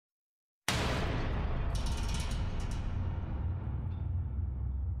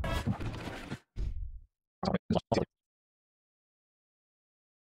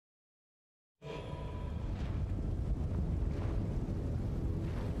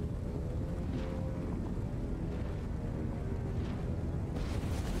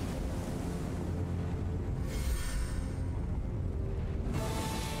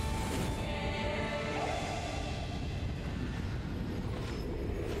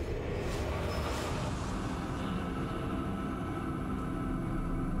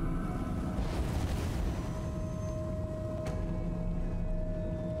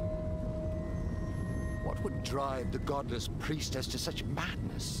drive the Godless Priestess to such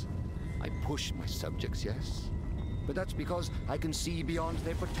madness? I push my subjects, yes? But that's because I can see beyond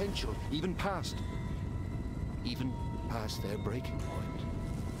their potential, even past their breaking point.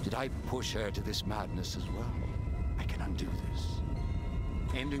 Did I push her to this madness as well? I can undo this.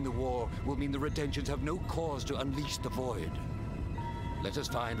 Ending the war will mean the Redemptions have no cause to unleash the Void. Let us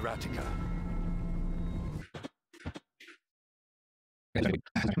find Ratica.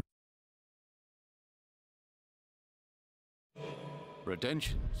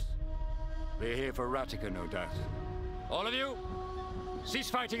 Redemptions? We're here for Ratica, no doubt. All of you, cease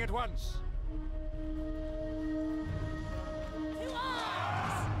fighting at once! To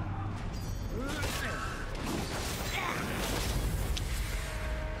arms!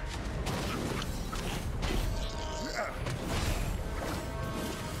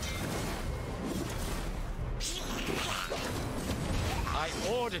 I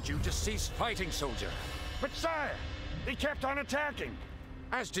ordered you to cease fighting, soldier. But sire, he kept on attacking.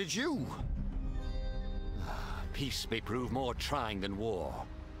 As did you. Peace may prove more trying than war.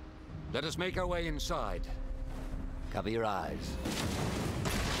 Let us make our way inside. Cover your eyes.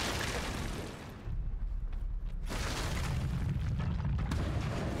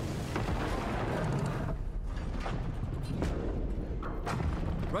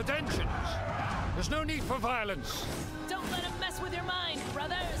 Redemptions! There's no need for violence. Don't let him mess with your mind,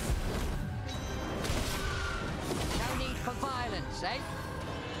 brothers! No need for violence, eh?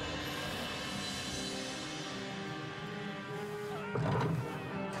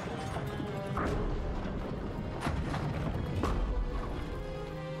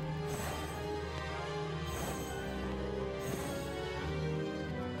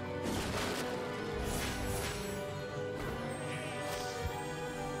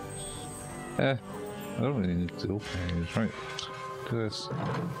 I don't really need to open it, right? Do this.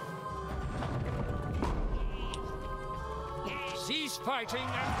 Cease fighting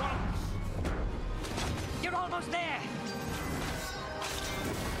at once! You're almost there!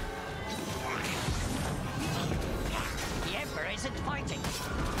 The Emperor isn't fighting!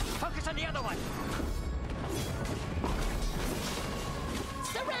 Focus on the other one!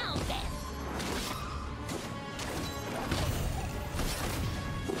 Surround them!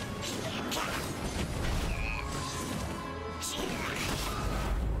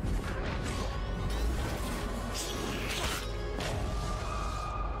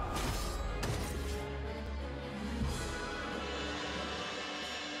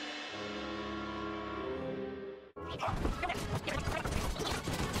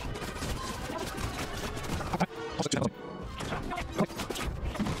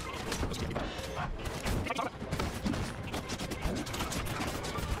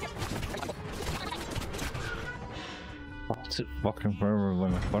 It took fucking forever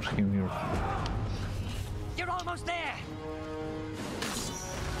when I first came here. You're almost there!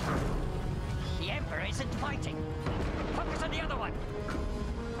 The Emperor isn't fighting! Focus on the other one!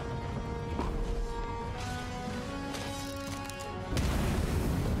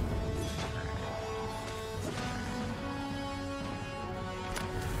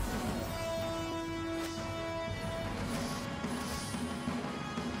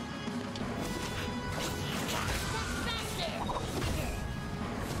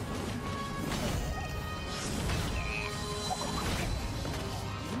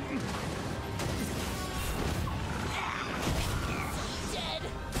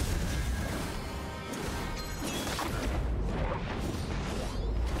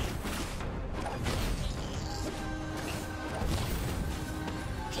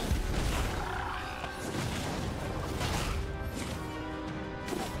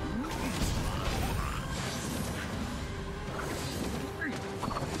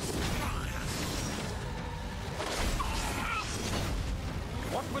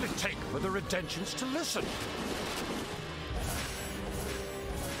 For the Redemptions to listen.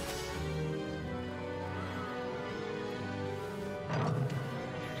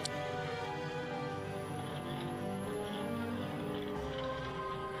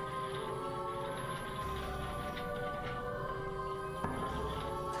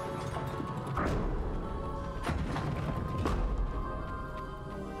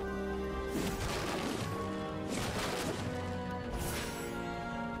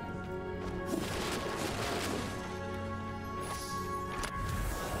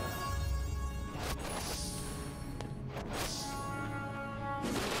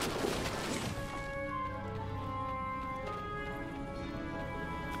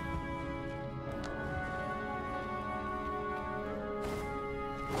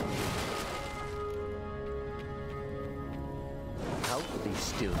 How could they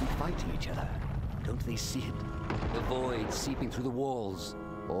still be fighting each other? Don't they see it? The void seeping through the walls.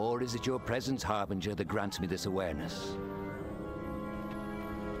 Or is it your presence, Harbinger, that grants me this awareness?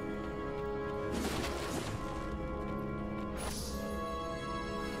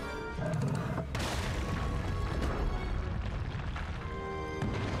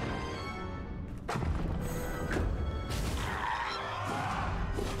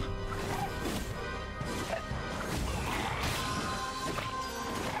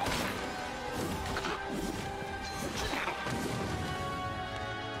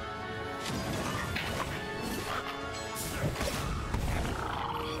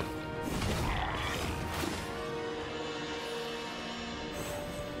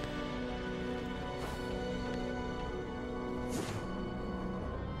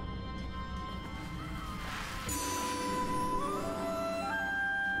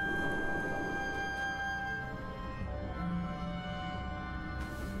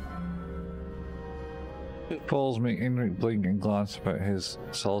 Falls make Enric blink and glance about his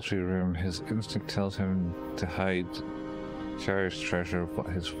solitary room. His instinct tells him to hide cherished treasure, but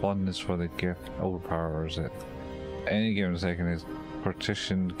his fondness for the gift overpowers it. Any given second, his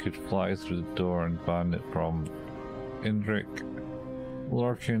partition could fly through the door and ban it from Enric.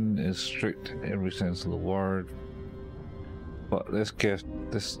 Lorcan is strict in every sense of the word, but this gift,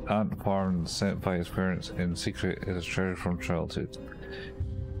 this ant farm sent by his parents in secret, is a treasure from childhood.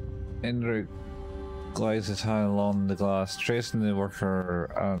 Enric glides his hand along the glass, tracing the worker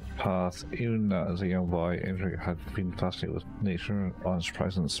ant path. Even as a young boy, Enric had been fascinated with nature on its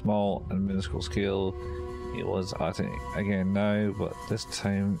present small and minuscule scale. He was at it again now, but this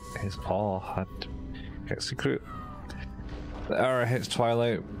time his awe had kept secret. The hour hits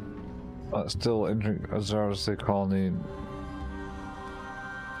twilight, but still Enric observes the colony,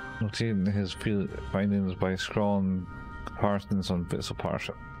 noting his findings by scrawling comparisons on bits of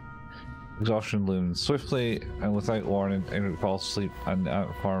parchment. Exhaustion looms. Swiftly and without warning, Enric falls asleep and the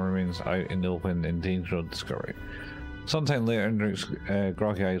ant farm remains out in the open in danger of discovery. Sometime later, Enric's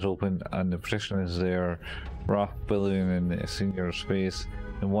groggy eyes open and the partition is there, wrath billowing in the senior's face.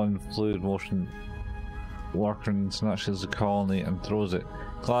 In one fluid motion, Lorcan snatches the colony and throws it.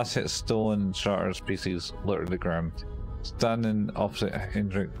 Glass hits stone and shatters pieces, litter the ground. Standing opposite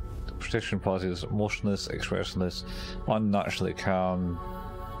Enric, the partition pauses, motionless, expressionless, unnaturally calm.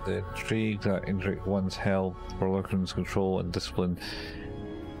 The intrigue that Enric once held for Lorcan's control and discipline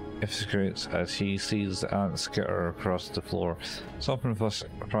evaporates as he sees the ants skitter across the floor. Something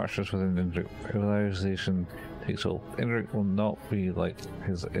fractures within Enric. Realization takes hold. Enric will not be like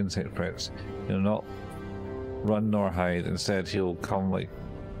his insect friends. He will not run nor hide. Instead, he will come like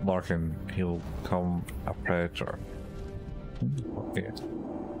Lorcan. He will become a predator. Okay.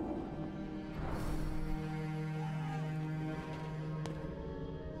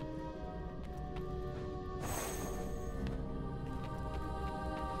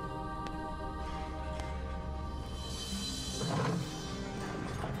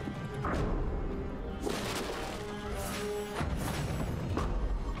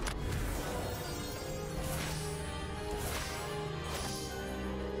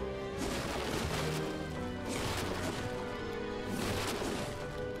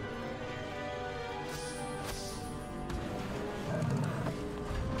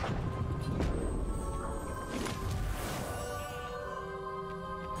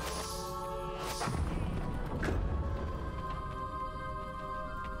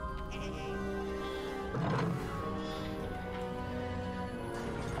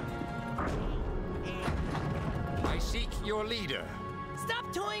 Your leader.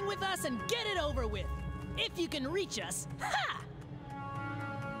 Stop toying with us and get it over with. If you can reach us, ha!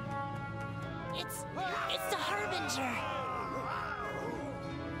 It's the Harbinger.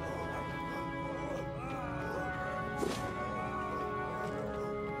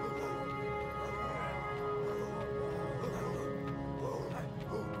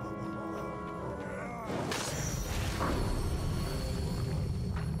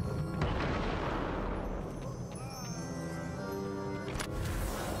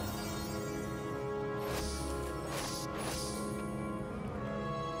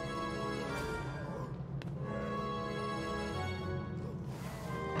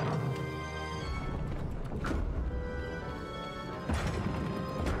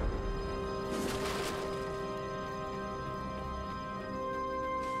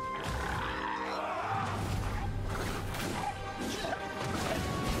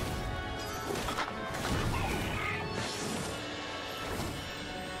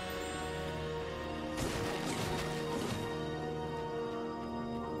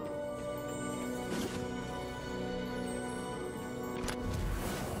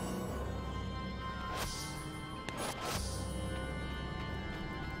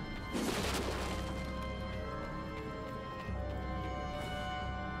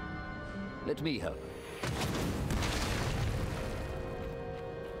 Let me help.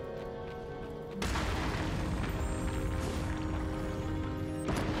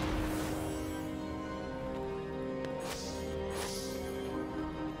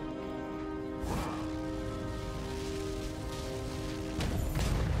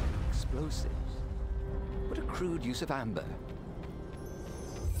 Explosives. What a crude use of amber.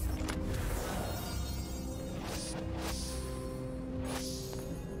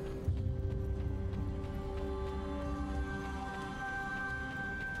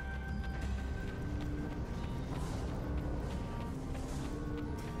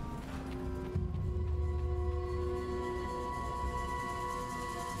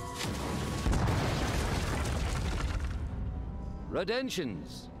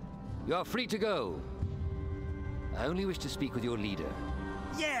 Redemptions, you are free to go. I only wish to speak with your leader.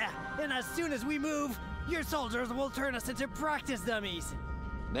 Yeah, and as soon as we move, your soldiers will turn us into practice dummies.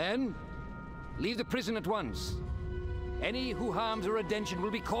 Men, leave the prison at once. Any who harms a redemption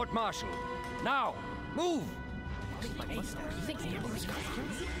will be court-martialed. Now, move!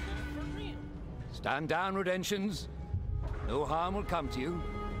 Stand down, redemptions. No harm will come to you.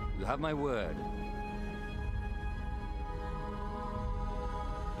 You have my word.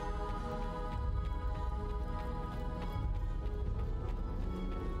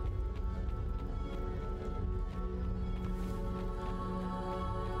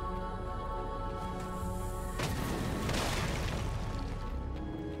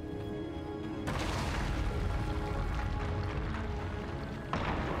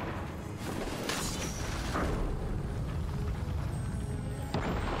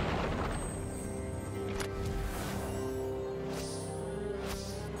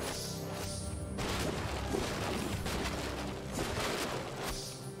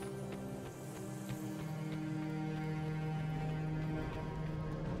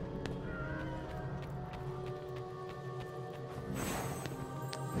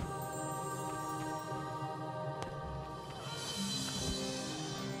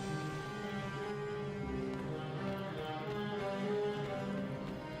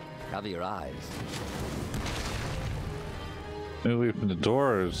 Cover your eyes. Maybe open the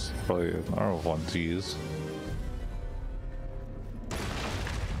door is probably an arrow one to use.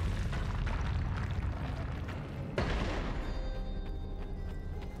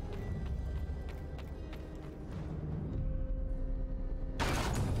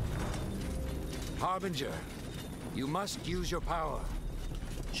 Harbinger, you must use your power.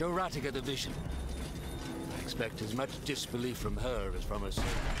 Show Ratika the vision. I expect as much disbelief from her as from herself.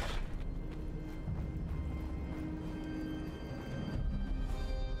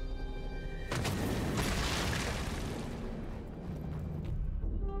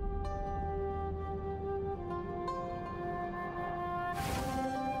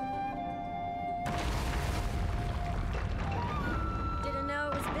 Didn't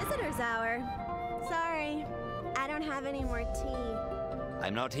know it was visitor's hour. Sorry, I don't have any more tea.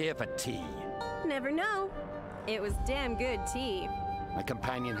 I'm not here for tea. Never know. It was damn good tea. My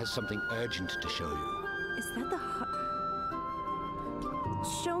companion has something urgent to show you. Is that the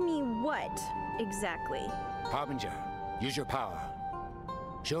Show me what, exactly? Harbinger, use your power.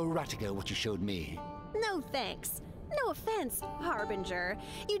 Show Ratika what you showed me. No thanks. No offense, Harbinger.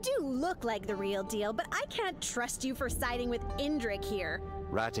 You do look like the real deal, but I can't trust you for siding with Indrik here.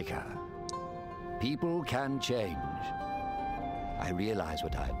 Ratika, people can change. I realize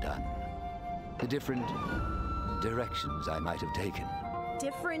what I've done. The different directions I might have taken.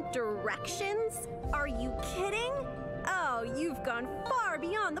 Different directions? Are you kidding? Oh, you've gone far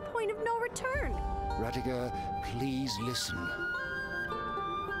beyond the point of no return. Ratika, please listen.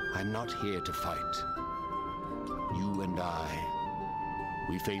 I'm not here to fight. You and I,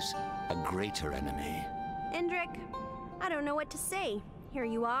 we face a greater enemy. Indrik, I don't know what to say. Here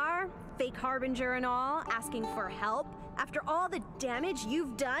you are, fake Harbinger and all, asking for help after all the damage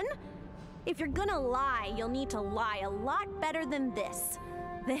you've done? If you're gonna lie, you'll need to lie a lot better than this.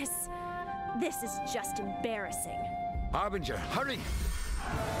 This is just embarrassing. Harbinger, hurry!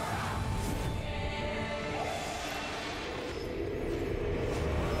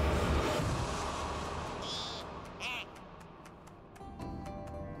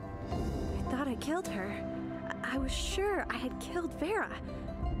 I thought I killed her. I was sure I had killed Vera.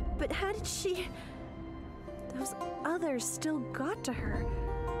 But how did she... Those others still got to her.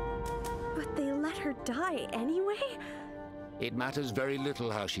 But they let her die anyway? It matters very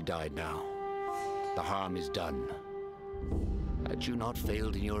little how she died now. The harm is done. Had you not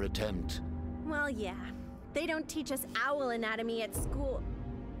failed in your attempt? Well, yeah. They don't teach us owl anatomy at school.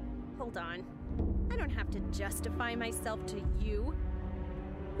 Hold on. I don't have to justify myself to you.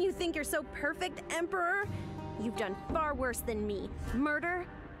 You think you're so perfect, Emperor? You've done far worse than me. Murder,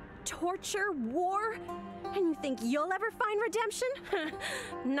 torture, war, and you think you'll ever find redemption?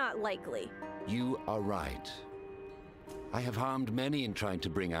 Not likely. You are right. I have harmed many in trying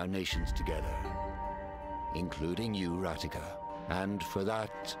to bring our nations together, including you, Ratika. And for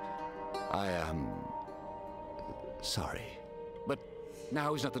that, I am sorry. But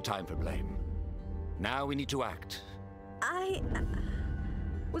now is not the time for blame. Now we need to act.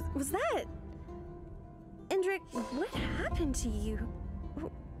 Was that... Indrik, what happened to you?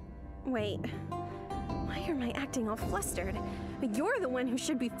 Wait, why am I acting all flustered? You're the one who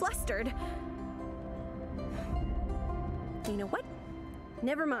should be flustered. You know what?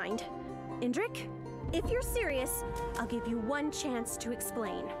 Never mind. Indrik, if you're serious, I'll give you one chance to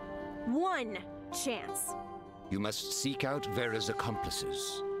explain. One chance. You must seek out Vera's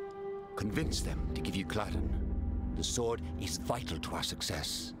accomplices. Convince them to give you Cladden. The sword is vital to our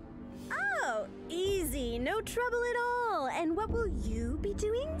success. Oh, easy. No trouble at all. And what will you be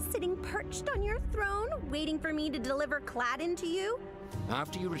doing? Sitting perched on your throne, waiting for me to deliver Cladden to you?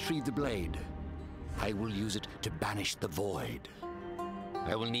 After you retrieve the blade, I will use it to banish the void.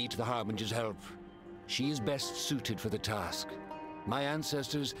 I will need the Harbinger's help. She is best suited for the task. My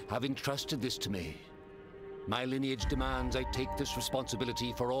ancestors have entrusted this to me. My lineage demands I take this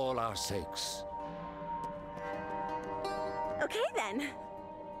responsibility for all our sakes. Okay then.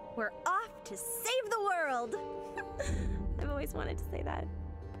 We're off to save the world. I've always wanted to say that.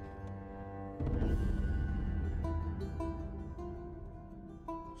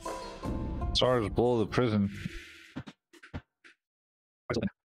 Stars below the prison.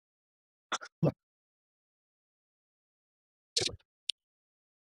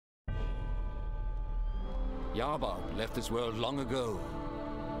 Yarbog left this world long ago.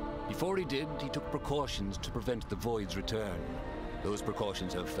 Before he did, he took precautions to prevent the Void's return. Those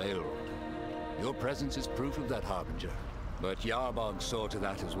precautions have failed. Your presence is proof of that, Harbinger. But Yarbog saw to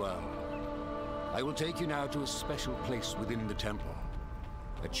that as well. I will take you now to a special place within the temple.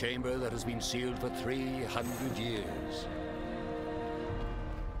 A chamber that has been sealed for 300 years.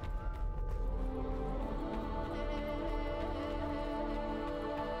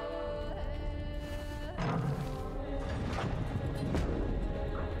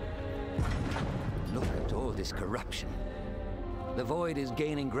 Look at all this corruption. The Void is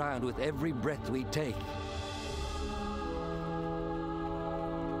gaining ground with every breath we take.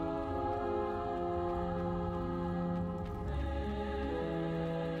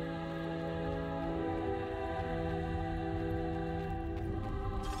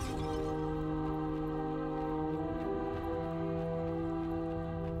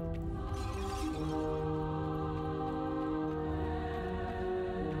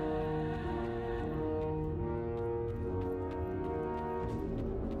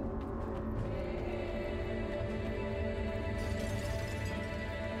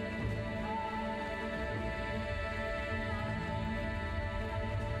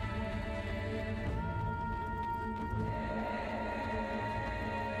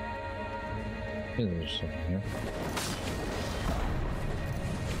 There's something here.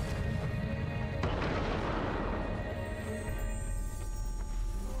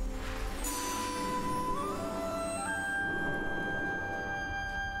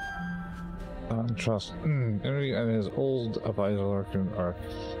 Trust. Henry and his old advisor Larkin are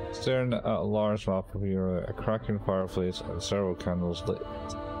staring at a large map of Urralia, a cracking fireplace and several candles lit.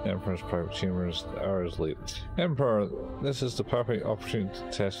 The Emperor's private chambers, hours late. Emperor, this is the perfect opportunity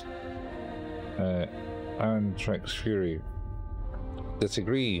to test Antrek's fury.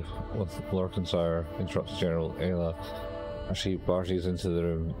 Disagree with Lorcan Sire, interrupts General Ayla as she barges into the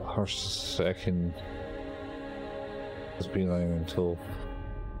room. Her second has been lying in tow.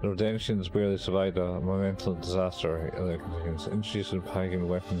 The Redemptions barely survived a monumental disaster. Introducing pagan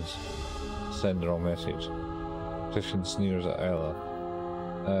weapons send the wrong message. Christian sneers at Ayla.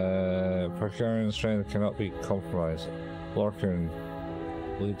 Percarian strength cannot be compromised. Lorcan,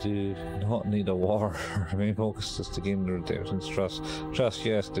 we do not need a war. Our main focus is to gain the Redemption's trust. Trust,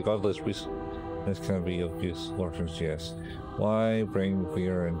 yes, the Godless Priestess can be of use. Lorcan's yes. Why bring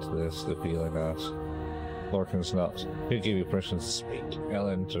fear into this? The feeling asks. Lorcan's nuts. Who gave you permission to speak?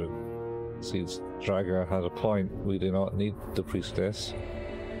 Ellen to sees Draga has a point. We do not need the priestess.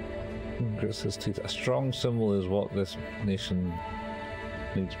 Grits his teeth. A strong symbol is what this nation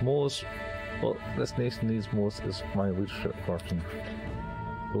needs most. What this nation needs most is my leadership, Lorcan.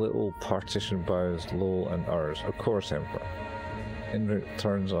 The little partition bows low and ours. Of course, Emperor. Indrik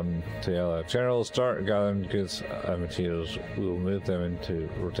turns on to Ella. General, start gathering goods and materials. We will move them into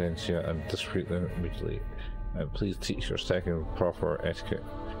Rodentia and distribute them immediately. And please teach your second proper etiquette.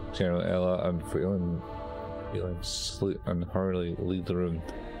 General Ella and feeling sleep and hurriedly leave the room.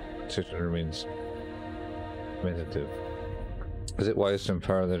 Situation remains meditative. Is it wise to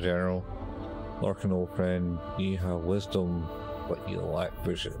empower the General? Lorcan, old friend, you have wisdom, but you lack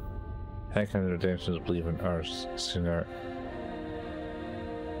vision. Heck and redemptions believe in ours sooner.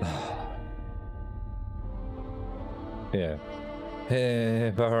 Yeah.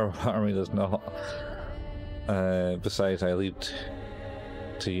 Hey, our army does not. Besides, I leave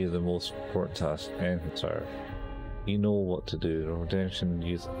to you the most important task, and sir. You know what to do. The redemption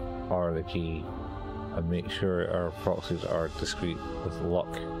youth are the key, and make sure our proxies are discreet. With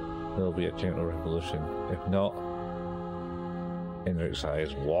luck, there'll be a gentle revolution. If not, Hendrik's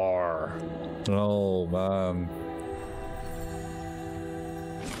eyes war. Oh man.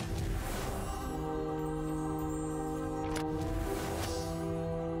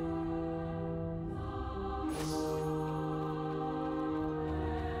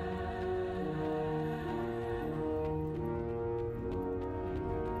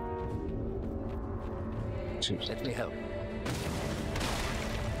 Let me help.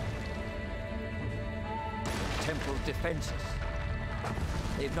 Temple defenses.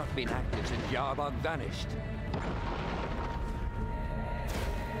 They've not been active since Yarbog vanished.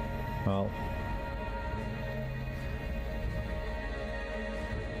 Well.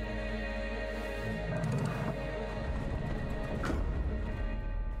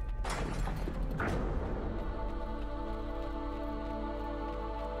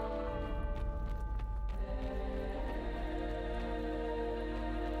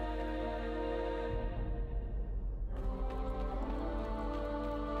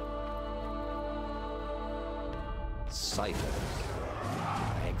 Ciphers.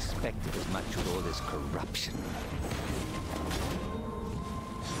 I expected as much with all this corruption.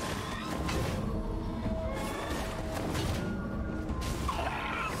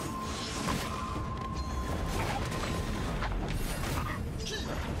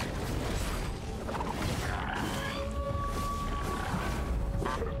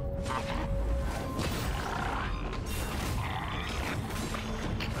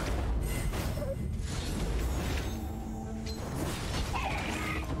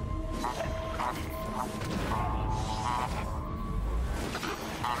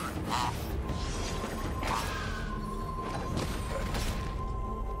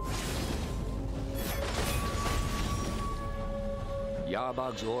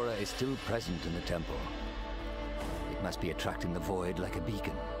 Yarbog's aura is still present in the temple. It must be attracting the void like a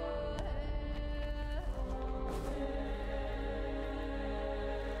beacon.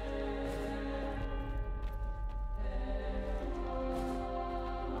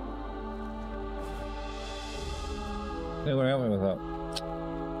 Anyone help me with that?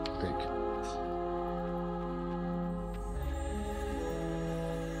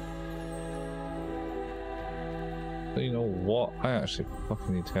 But you know what? I actually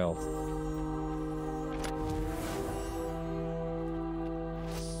fucking need health.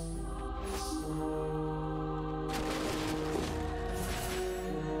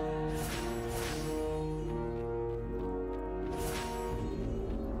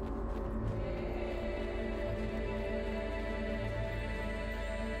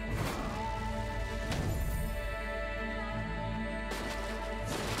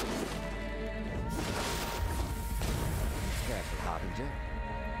 Harbinger.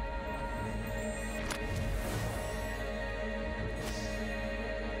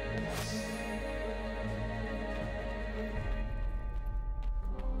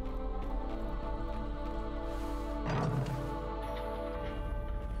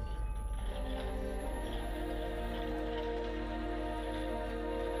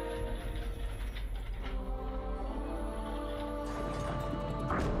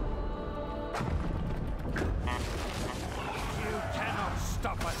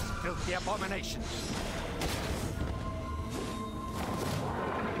 Filthy abominations.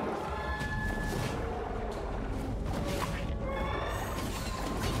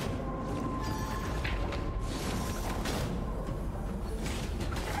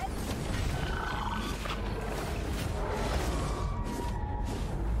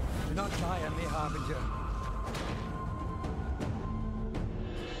 Do not die on me, Harbinger.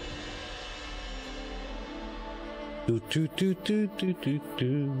 Do do do do do do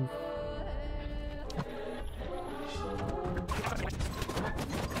do.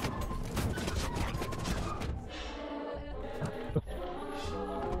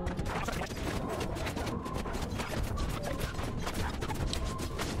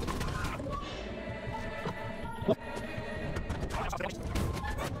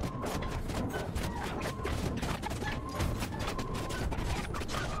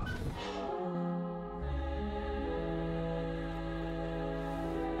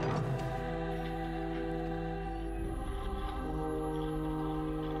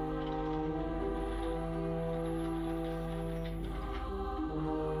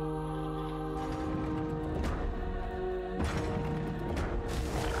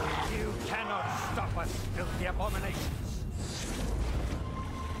 abominations.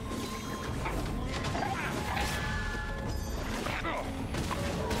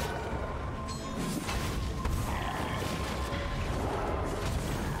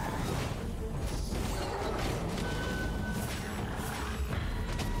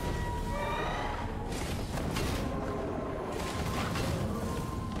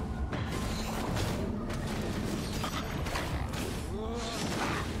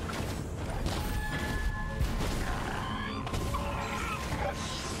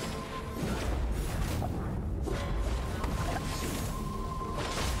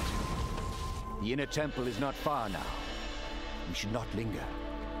 The inner temple is not far now. We should not linger.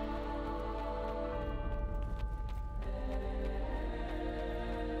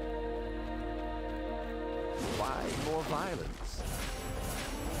 Why more violence?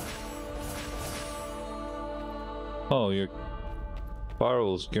 Oh, your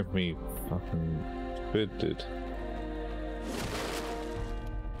barrels give me fucking good, dude.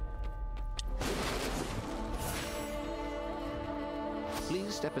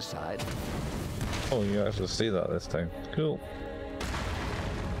 Please step aside. Oh, you actually see that this time. Cool.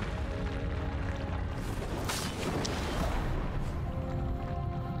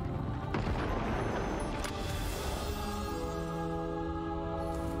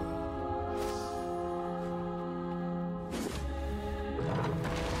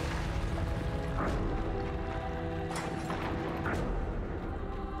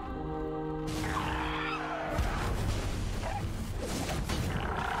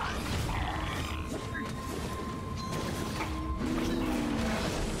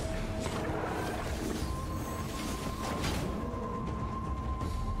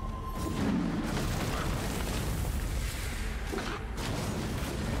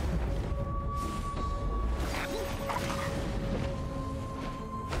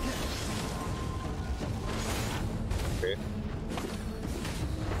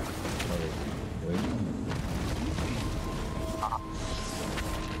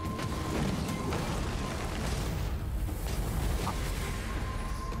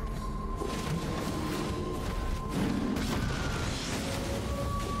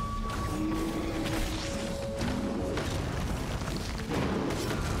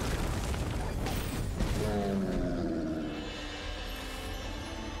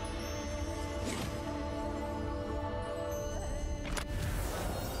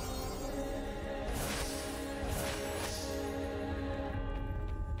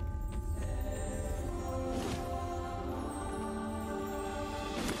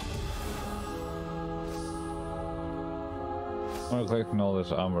 I'm collecting all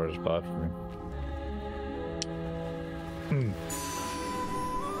this armor is bad for me.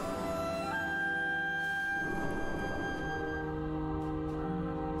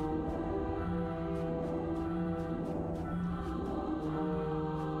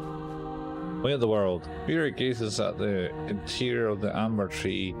 Way of the world. Vera gazes at the interior of the amber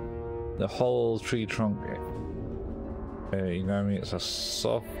tree. The whole tree trunk, you know what I mean? It's a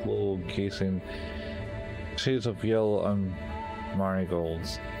soft glow casing, shades of yellow and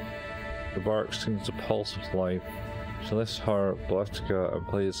marigolds. The bark seems to pulse with life. She lifts her ballistica and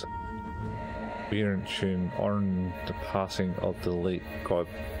plays a vibrant tune, honoring the passing of the late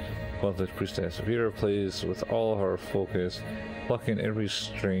Godless Priestess. Vera plays with all her focus, plucking every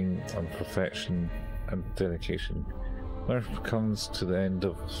string on perfection and dedication. When it comes to the end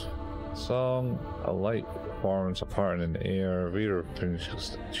of the song, a light forms apart in the air. Vera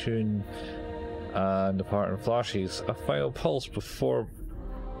finishes the tune, and the pattern flashes a final pulse before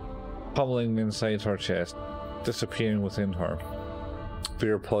pummeling inside her chest, disappearing within her.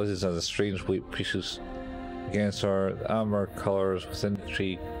 Vera pauses as a strange weight pushes against her. The amber colours within the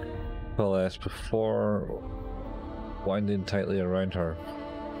tree coalesce before winding tightly around her,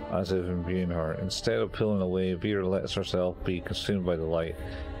 as if imbuing her. Instead of pulling away, Vera lets herself be consumed by the light.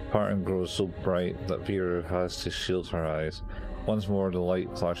 The pattern grows so bright that Vera has to shield her eyes. Once more, the light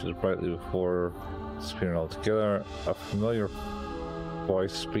flashes brightly before disappearing altogether. A familiar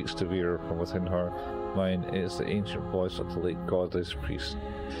voice speaks to Vera from within her mind. It is the ancient voice of the late Godless Priest.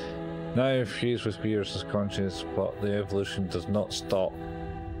 Now fused with Vera's conscience, but the evolution does not stop.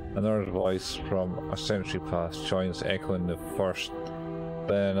 Another voice from a century past joins, echoing the first,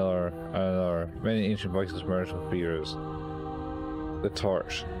 then another, and another. Many ancient voices merge with Vera's. The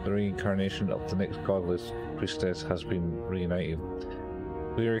torch, the reincarnation of the next Godless Priestess, has been reunited.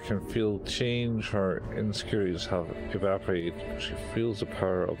 Vera can feel change. Her insecurities have evaporated. She feels the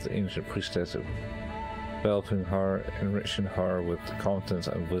power of the ancient priestess enveloping her, enriching her with confidence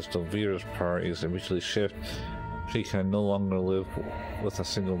and wisdom. Vera's priorities immediately shift. She can no longer live with a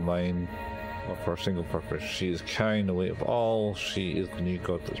single mind. of her single purpose. She is carrying the weight of all. She is the new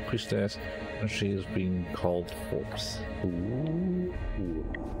Godless Priestess, and she is being called forth. Ooh.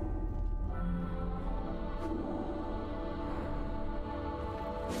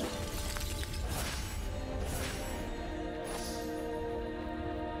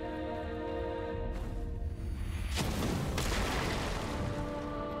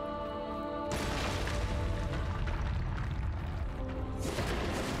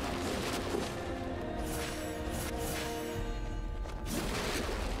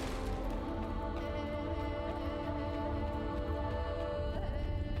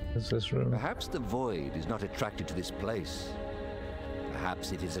 This room. Perhaps the void is not attracted to this place.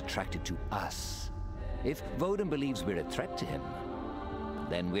 Perhaps it is attracted to us. If Voden believes we're a threat to him,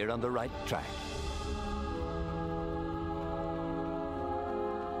 then we're on the right track.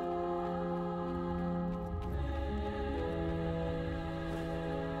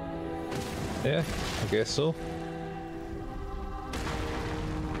 Yeah, I guess so.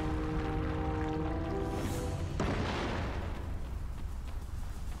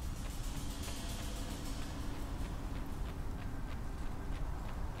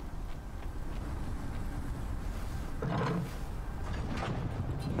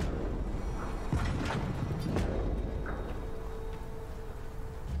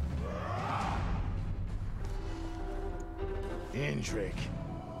 Indrik,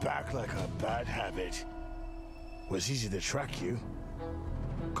 back like a bad habit. Was easy to track you.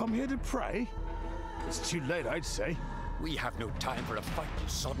 Come here to pray? It's too late, I'd say. We have no time for a fight,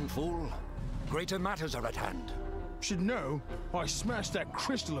 sodden fool. Greater matters are at hand. Should know, I smashed that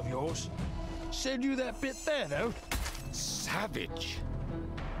crystal of yours. Saved you that bit there, though. Savage.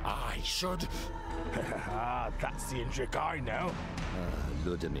 I should... That's the Indrik I know.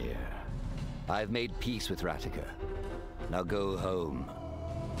 Ludimir. I've made peace with Ratica. Now go home.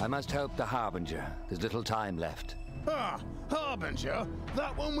 I must help the Harbinger. There's little time left. Ah, Harbinger?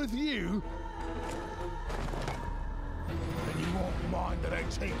 That one with you? Then you won't mind that I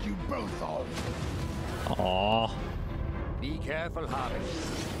take you both on. Aww. Be careful, Harbinger.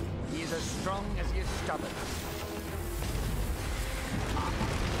 He is as strong as he is stubborn.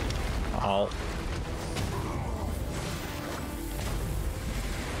 Ow.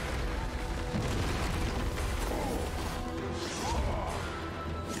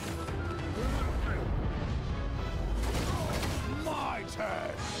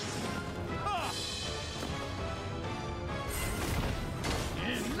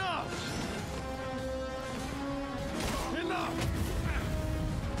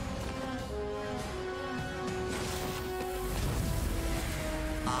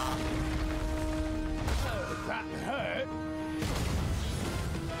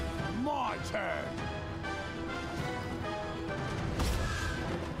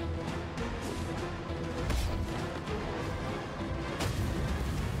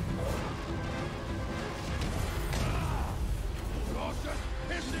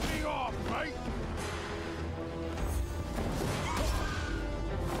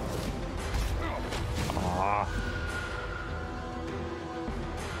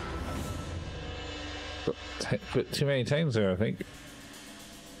 But too many times there, I think.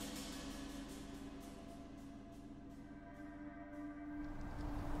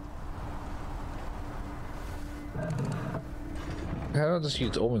 How do I just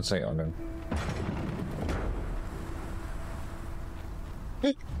use Omensight on him?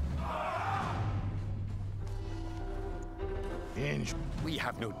 We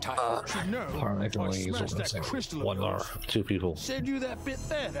have no time. No, Apparently I can only use Omensight. One or two people. Saved you that bit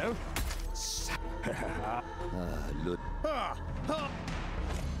there, though. Lud.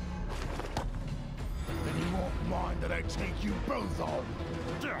 Then you won't mind that I take you both on.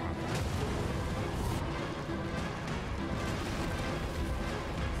 There's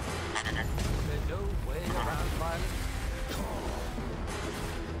no way around violence.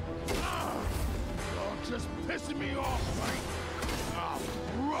 You're just pissing me off, mate.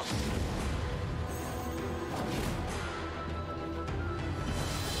 Rough.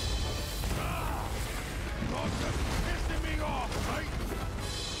 You're just pissing me off, mate.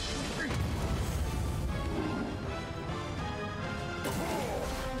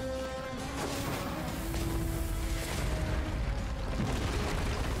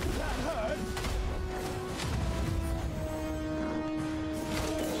 That hurt.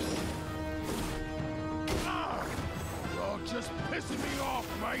 You're just pissing me off,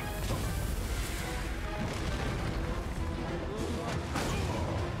 mate.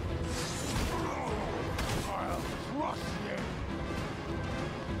 I'll crush you.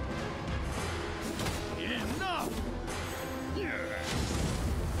 Enough!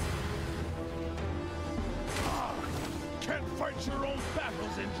 fight your own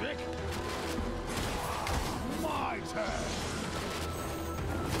battles, Indrik. My turn.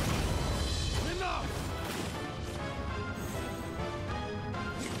 Enough.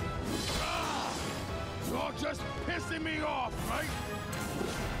 You're just pissing me off, right?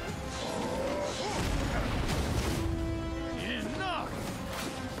 Enough!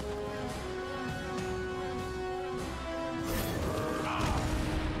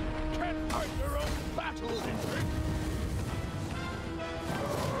 Can't fight your own battles, Indrik!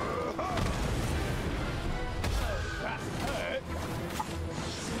 That hurt!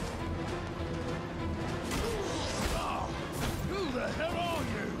 Who the hell are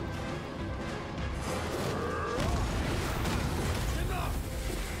you? Enough!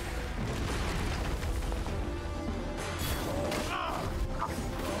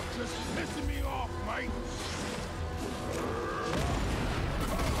 You're just pissing me off, mate!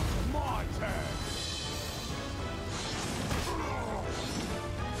 My turn!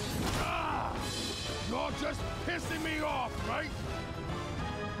 You're just pissing me off, mate!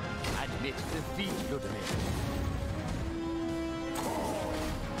 Admit defeat, Ludamir.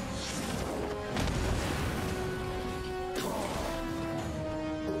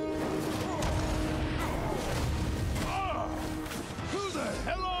 Who the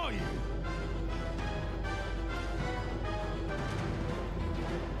hell are you?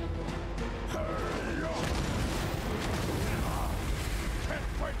 Can't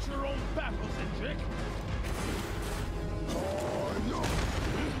fight your own battles, Indrik.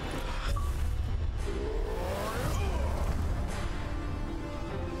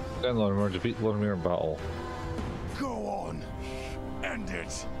 Then Lorimer, defeat Lorimer in battle. Go on. End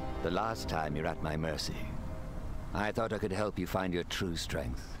it. The last time you're at my mercy, I thought I could help you find your true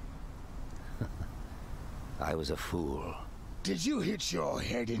strength. I was a fool. Did you hit your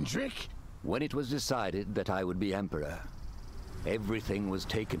head, Indrik? When it was decided that I would be Emperor, everything was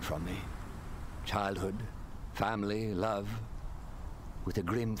taken from me. Childhood, family, love. With a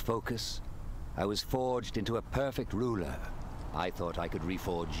grim focus, I was forged into a perfect ruler. I thought I could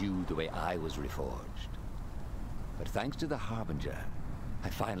reforge you the way I was reforged. But thanks to the Harbinger, I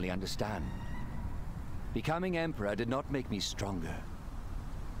finally understand. Becoming Emperor did not make me stronger.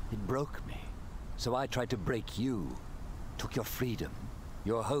 It broke me. So I tried to break you. Took your freedom,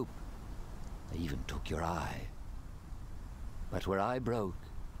 your hope. I even took your eye. But where I broke,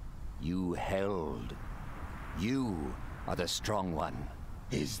 you held. You are the strong one.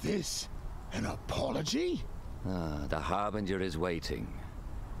 Is this an apology? The Harbinger is waiting.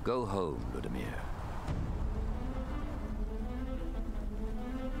 Go home, Ludamir.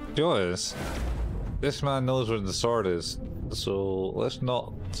 Joyous. This man knows where the sword is, so let's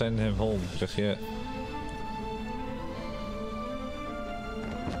not send him home just yet.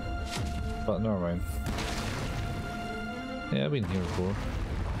 But never mind. Yeah, I've been here before.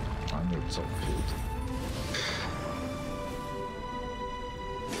 I know it's all good.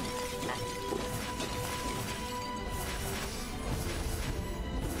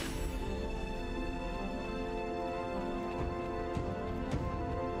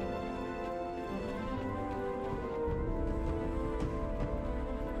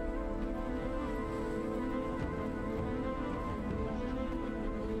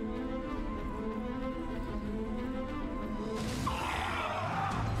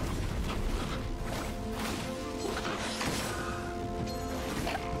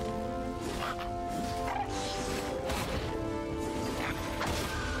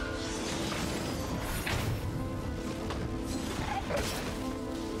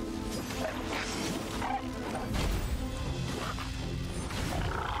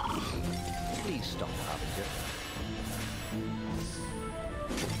 Please stop, Harbinger.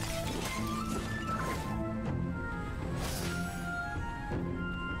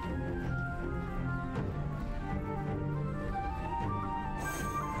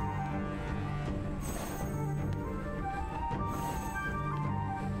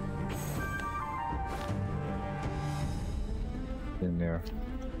 In there.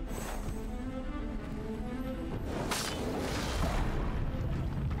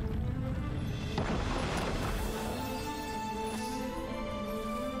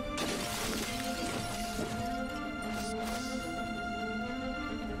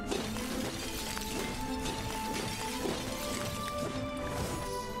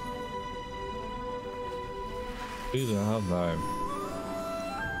 We don't have time.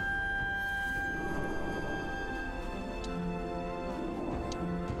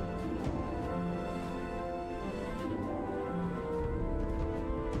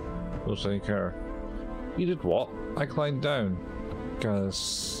 Don't take care. You did what? I climbed down.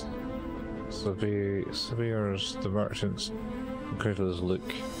 Because surveyors, the merchants, incredulous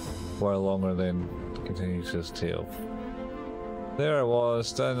look, while longer then continues his tale. There I was,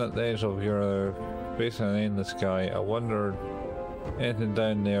 standing at the edge of Urralia, facing an endless sky. I wondered anything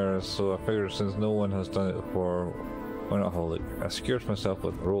down there, so I figured since no one has done it before, why not have a look? I secured myself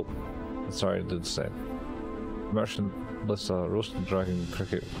with a rope and started to descend. The merchant lifts a roasted dragon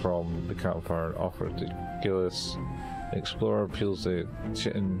cricket from the campfire and offers to Gillis. The explorer peels the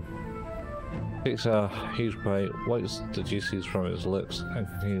chitin, takes a huge bite, wipes the juices from his lips, and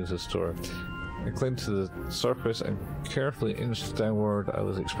continues his story. I cling to the surface and carefully inch downward. I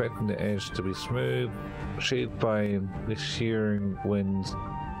was expecting the edge to be smooth, shaded by the shearing winds,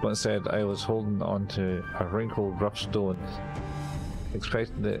 but instead I was holding onto a wrinkled, rough stone,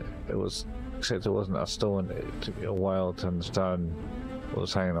 expecting that except it wasn't a stone. It took me a while to understand what I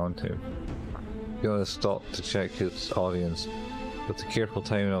was hanging onto. Gillis stopped to check his audience. With the careful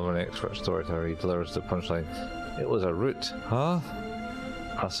timing of an expert storyteller, he delivers the punchline. It was a root, huh?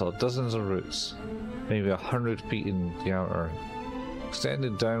 I saw dozens of roots, maybe 100 feet in diameter,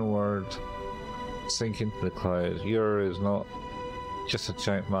 extended downward, sink into the clouds. Urralia is not just a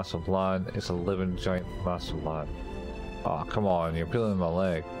giant mass of land, it's a living giant mass of land. Oh, come on, you're peeling my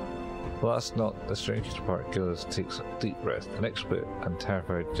leg. Well, that's not the strangest part. Gillis takes a deep breath. The next bit, I'm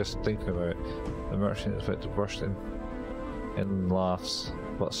terrified just thinking about it. The merchant is about to burst in laughs,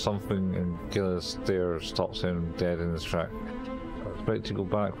 but something in Gillis' stare stops him dead in his track. I was about to go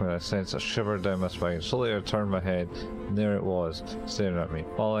back when I sensed a shiver down my spine. Slowly I turned my head, and there it was, staring at me.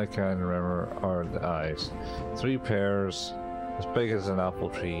 All I can remember are the eyes. 3 pairs, as big as an apple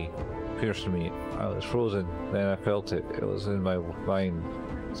tree, pierced me. I was frozen, then I felt it. It was in my mind,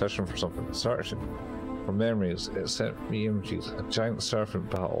 searching for something. Searching for memories. It sent me images. A giant serpent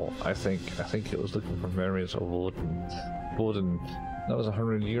battle. I think it was looking for memories of Voden. That was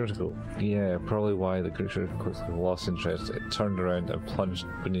 100 years ago. Yeah, probably why the creature quickly lost interest. It turned around and plunged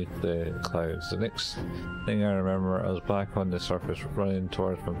beneath the clouds. The next thing I remember, I was back on the surface, running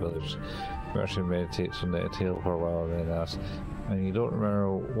towards my village. Merchant meditates on the tail for a while and then asks, and you don't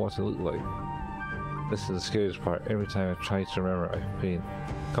remember what it looked like? This is the scariest part. Every time I try to remember, I faint.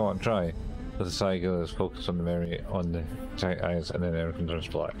 Come on, try. With a sigh, Gillis focused on the memory on the giant eyes, and then everything turns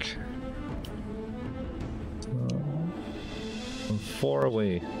black. I'm 4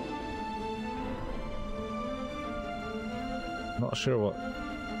 away. Not sure what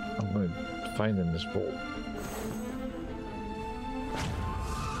I'm going to find in this bowl.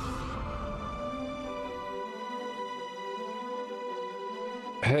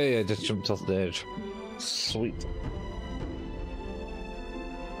 Hey, I just jumped off the edge. Sweet.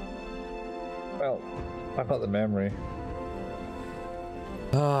 Well, I got the memory.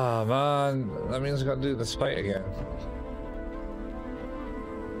 Ah, man, that means I got to do this fight again.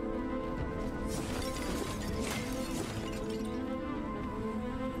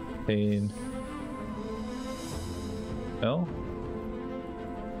 Pain. No?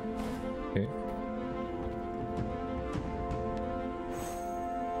 Okay.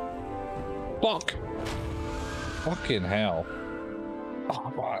 Fuck! Fucking hell.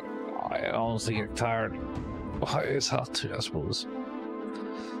 Oh, man. I honestly get tired. Well, it's hard to, I suppose.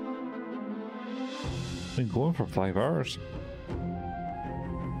 Been going for 5 hours.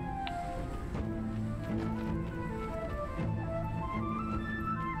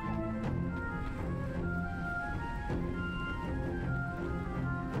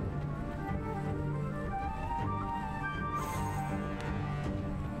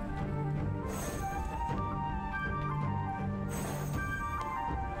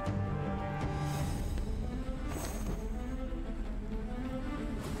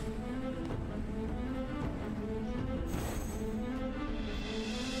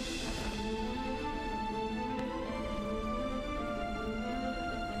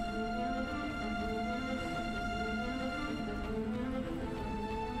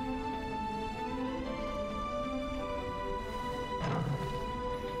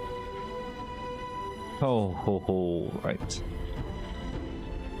 Oh, ho, ho, right.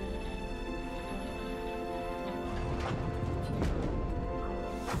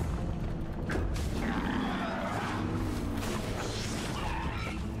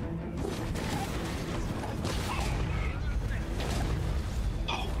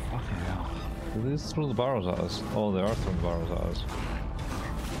 Oh, fucking hell. Did they just throw the barrels at us? Oh, they are throwing barrels at us.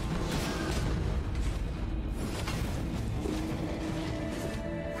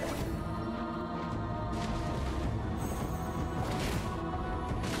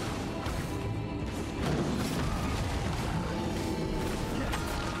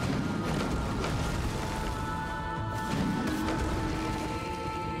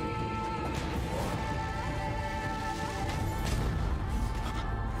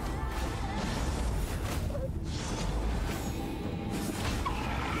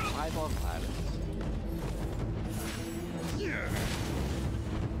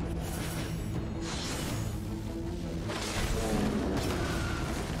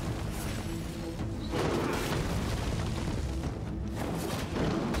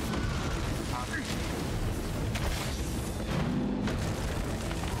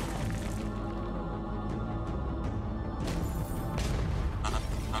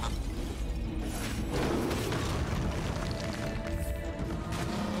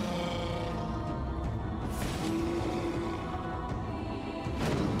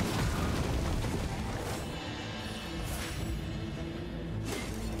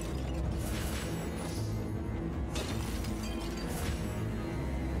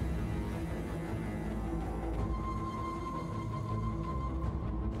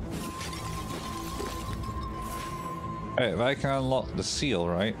 Right, if I can unlock the seal,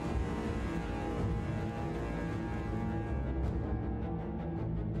 right?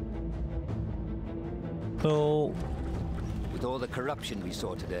 So... With all the corruption we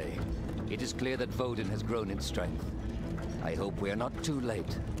saw today, it is clear that Voden has grown in strength. I hope we are not too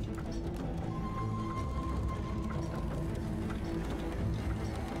late.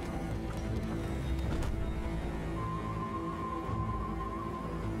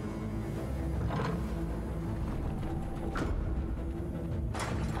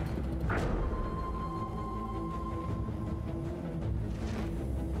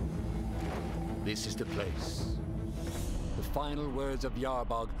 This is the place. The final words of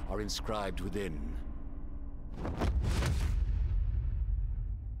Yarbog are inscribed within.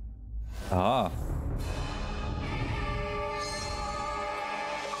 Ah.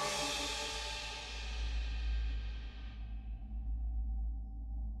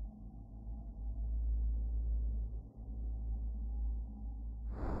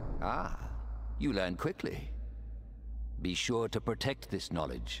 Ah, you learn quickly. Be sure to protect this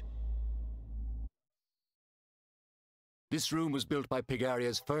knowledge. This room was built by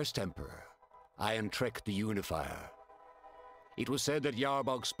Pegaria's first emperor, Irontrek the Unifier. It was said that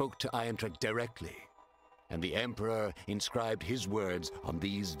Yarbog spoke to Irontrek directly, and the emperor inscribed his words on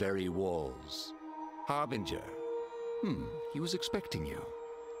these very walls. Harbinger. He was expecting you.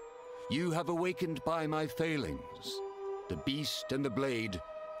 You have awakened by my failings. The beast and the blade,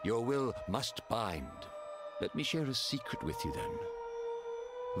 your will must bind. Let me share a secret with you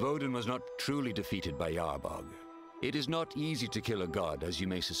then. Voden was not truly defeated by Yarbog. It is not easy to kill a god, as you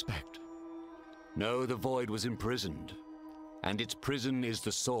may suspect. No, the Void was imprisoned, and its prison is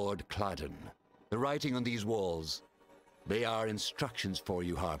the sword Cladden. The writing on these walls, they are instructions for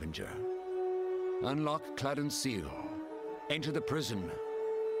you, Harbinger. Unlock Cladden's seal, enter the prison,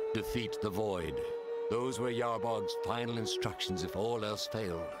 defeat the Void. Those were Yarbog's final instructions if all else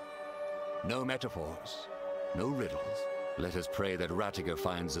failed. No metaphors, no riddles. Let us pray that Ratiger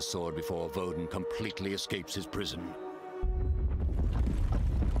finds the sword before Voden completely escapes his prison.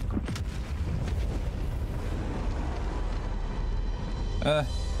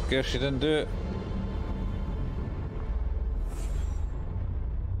 Guess she didn't do it.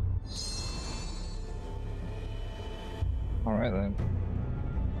 Alright then.